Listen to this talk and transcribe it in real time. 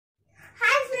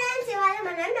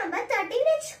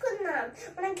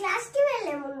చూద్దాం. మనం క్లాస్కి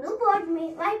వెళ్ళే ముందు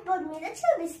వైట్ బోర్డ్ మీద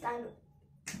చూపిస్తాను.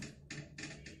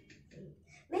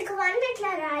 మీకు 1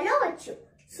 ఎట్లా రాయాలో వచ్చు.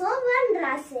 సో 1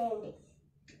 రాసేయండి.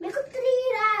 మీకు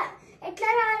 3 ఎట్లా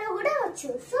రాయాలో కూడా వచ్చు.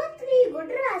 సో 3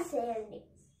 కూడా రాసేయండి.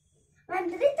 1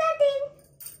 3 13.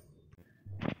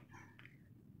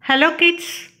 హలో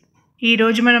కిడ్స్,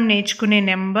 ఈరోజు మనం నేర్చుకునే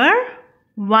నెంబర్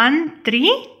 1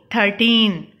 3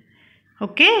 13.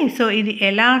 ఓకే, సో ఇది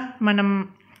ఎలా మనం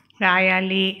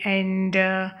రాయాలి అండ్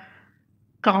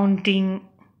కౌంటింగ్,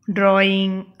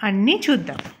 డ్రాయింగ్ అన్నీ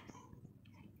చూద్దాం.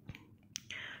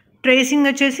 ట్రేసింగ్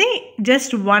వచ్చేసి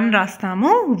జస్ట్ 1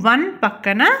 రాస్తాము. 1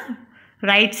 పక్కన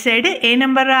రైట్ సైడ్ ఏ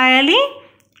నెంబర్ రాయాలి?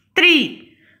 3.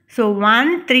 So 1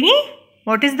 3,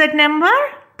 what is that number?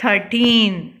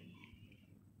 13.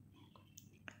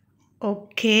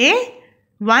 Okay,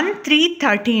 1 3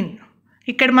 13.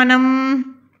 ఇక్కడ మనం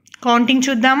కౌంటింగ్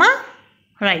చూద్దామా?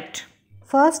 రైట్,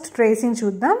 ఫస్ట్ ట్రేసింగ్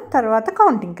చూద్దాం, తర్వాత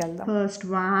కౌంటింగ్కి వెళ్దాం. ఫస్ట్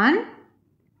 1,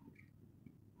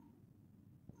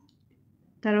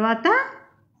 తర్వాత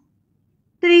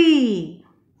 3,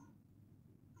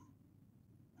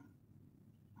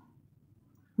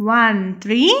 1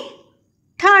 3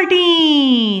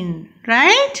 13,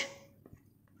 రైట్?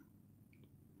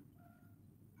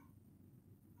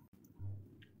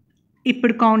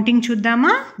 ఇప్పుడు కౌంటింగ్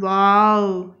చూద్దామా?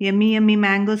 వావ్, యమ్మీ యమ్మీ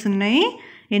మ్యాంగోస్ ఉన్నాయి.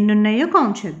 ఎన్ని ఉన్నాయో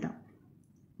కౌంట్ చేద్దాం.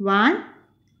 1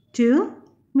 2,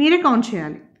 మీరే కౌంట్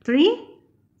చేయాలి. 3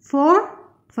 4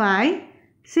 5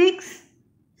 6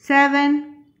 7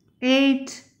 8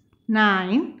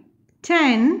 9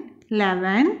 10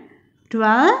 11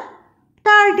 12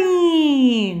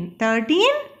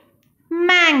 13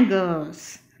 mangoes,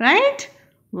 right?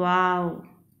 Wow.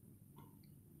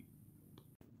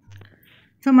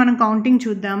 సో మనం కౌంటింగ్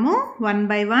చూద్దాము 1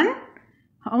 by 1.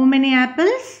 How many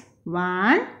apples?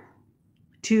 1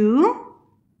 2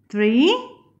 3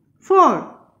 4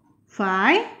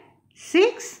 5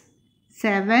 6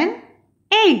 7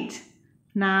 8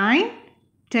 9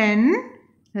 10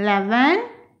 11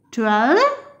 12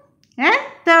 and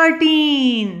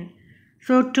 13.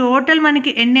 So total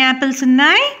మనకి ఎన్ని యాపిల్స్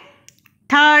ఉన్నాయి?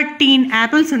 13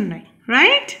 యాపిల్స్ ఉన్నాయి,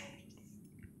 రైట్?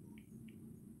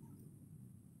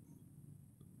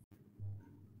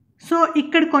 సో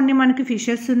ఇక్కడ కొన్ని మనకి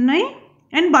ఫిషెస్ ఉన్నాయి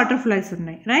అండ్ బటర్ఫ్లైస్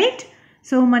ఉన్నాయి, రైట్?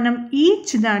 సో మనం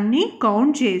ఈచ్ దాన్ని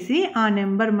కౌంట్ చేసి ఆ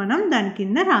నెంబర్ మనం దాని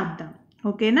కింద రాద్దాం,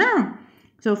 ఓకేనా?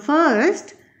 సో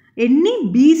ఫస్ట్ ఎన్ని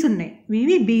బీస్ ఉన్నాయి?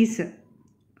 ఇవి బీస్.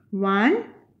 1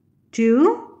 2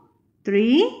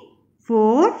 3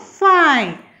 4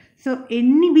 5. సో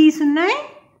ఎన్ని బీస్ ఉన్నాయి?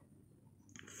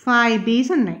 5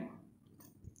 బీస్ ఉన్నాయి.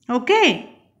 ఓకే,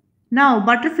 నౌ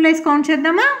బటర్ఫ్లైస్ కౌంట్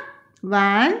చేద్దామా?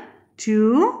 1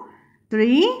 2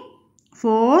 3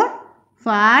 4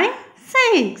 5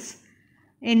 6.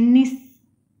 ఎన్ని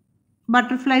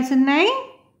బటర్ఫ్లైస్ ఉన్నాయి?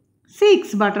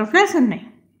 6 బటర్ఫ్లైస్ ఉన్నాయి.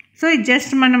 సో ఇది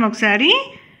జస్ట్ మనం ఒకసారి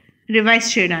రివైజ్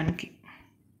చేయడానికి.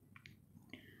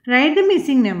 Right the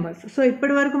missing numbers. So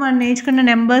ఇప్పటి వరకు మనం నేర్చుకున్న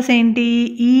నెంబర్స్ ఏంటి?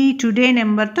 ఈ టుడే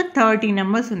నెంబర్తో 30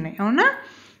 నెంబర్స్ ఉన్నాయి, అవునా?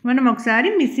 మనం ఒకసారి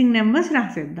మిస్సింగ్ నెంబర్స్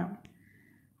రాసేద్దాం.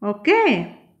 ఓకే,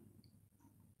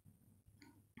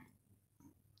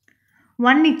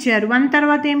 1 ఇచ్చారు. 1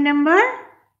 తర్వాత ఏం నెంబర్?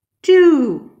 2.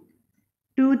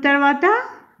 2 తర్వాత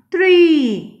 3.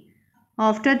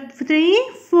 ఆఫ్టర్ 3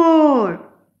 4.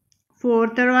 4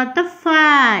 తర్వాత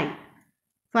 5.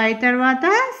 5 తర్వాత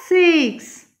 6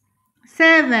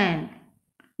 7.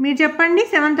 మీరు చెప్పండి,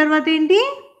 7 తర్వాత ఏంటి?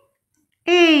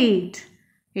 8.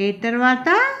 8 తర్వాత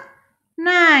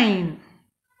 9.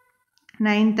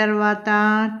 9 తర్వాత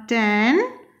 10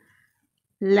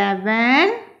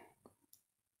 11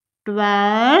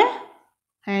 12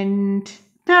 and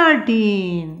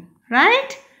 13,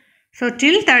 రైట్? సో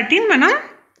టిల్ 13 మనం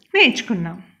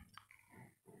నేర్చుకున్నాం.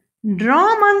 Draw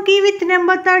monkey with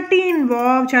number 13.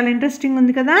 Wow, చాలా ఇంట్రెస్టింగ్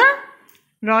ఉంది కదా?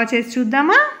 డ్రా చేసి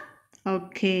చూద్దామా?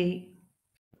 ఓకే,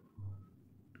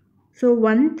 సో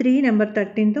 1 3 నెంబర్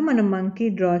 13తో మనం మంకీ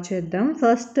డ్రా చేద్దాం.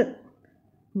 ఫస్ట్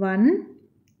 1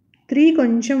 3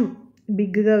 కొంచెం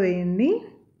బిగ్గా వేయండి.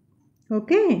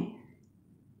 ఓకే,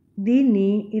 దీన్ని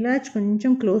ఇలా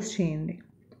కొంచెం క్లోజ్ చేయండి.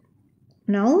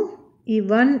 నౌ ఈ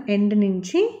 1 ఎండ్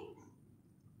నుంచి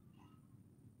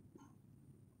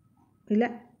ఇలా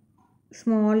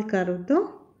స్మాల్ కర్వ్తో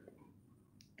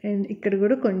అండ్ ఇక్కడ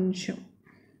కూడా కొంచెం,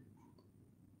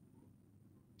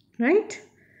 రైట్?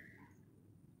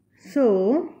 సో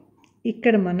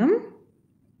ఇక్కడ మనం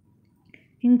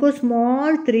ఇంకో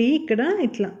స్మాల్ 3 ఇక్కడ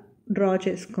ఇట్లా డ్రా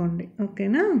చేసుకోండి,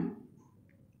 ఓకేనా?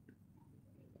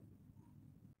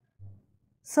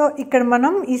 సో ఇక్కడ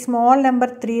మనం ఈ స్మాల్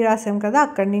నెంబర్ 3 రాసాం కదా,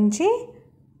 అక్కడి నుంచి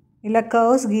ఇలా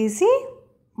కర్వ్స్ గీసి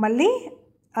మళ్ళీ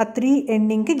ఆ 3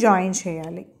 ఎండింగ్కి జాయిన్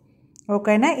చేయాలి.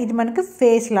 ఓకేనా, ఇది మనకి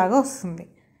ఫేస్ లాగా వస్తుంది.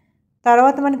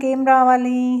 తర్వాత మనకి ఏం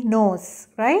రావాలి, నోస్,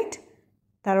 రైట్.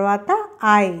 తర్వాత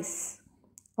ఐస్,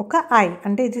 ఒక ఐ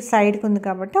అంటే ఇది సైడ్కి ఉంది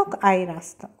కాబట్టి ఒక ఐ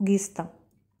గీస్తాం.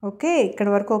 ఓకే, ఇక్కడ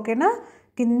వరకు ఓకేనా.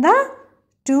 కింద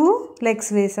 2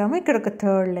 లెగ్స్ వేసాము, ఇక్కడ ఒక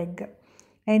 3rd లెగ్.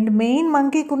 అండ్ మెయిన్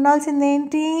మంకీకి ఉండాల్సింది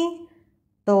ఏంటి,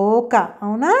 తోక,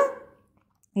 అవునా.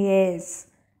 ఎస్,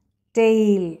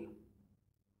 టెయిల్,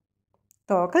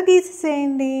 తోక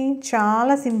గీసేసేయండి.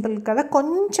 చాలా సింపుల్ కదా,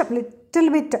 కొంచెం లిటిల్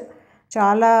బిట్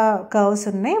చాలా కర్వ్స్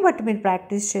ఉన్నాయి, బట్ మీరు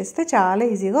ప్రాక్టీస్ చేస్తే చాలా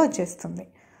ఈజీగా వచ్చేస్తుంది.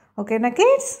 ఓకేనా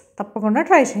కిడ్స్, తప్పకుండా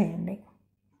ట్రై చేయండి.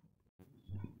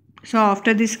 So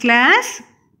after this class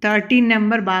 13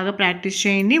 number బాగా ప్రాక్టీస్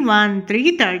చేయండి. 1,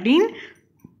 3, 13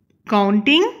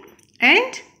 కౌంటింగ్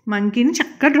అండ్ మంకీని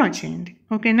చక్కగా డ్రా చేయండి.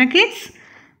 ఓకేనా kids,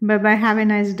 by by, have a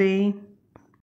nice day.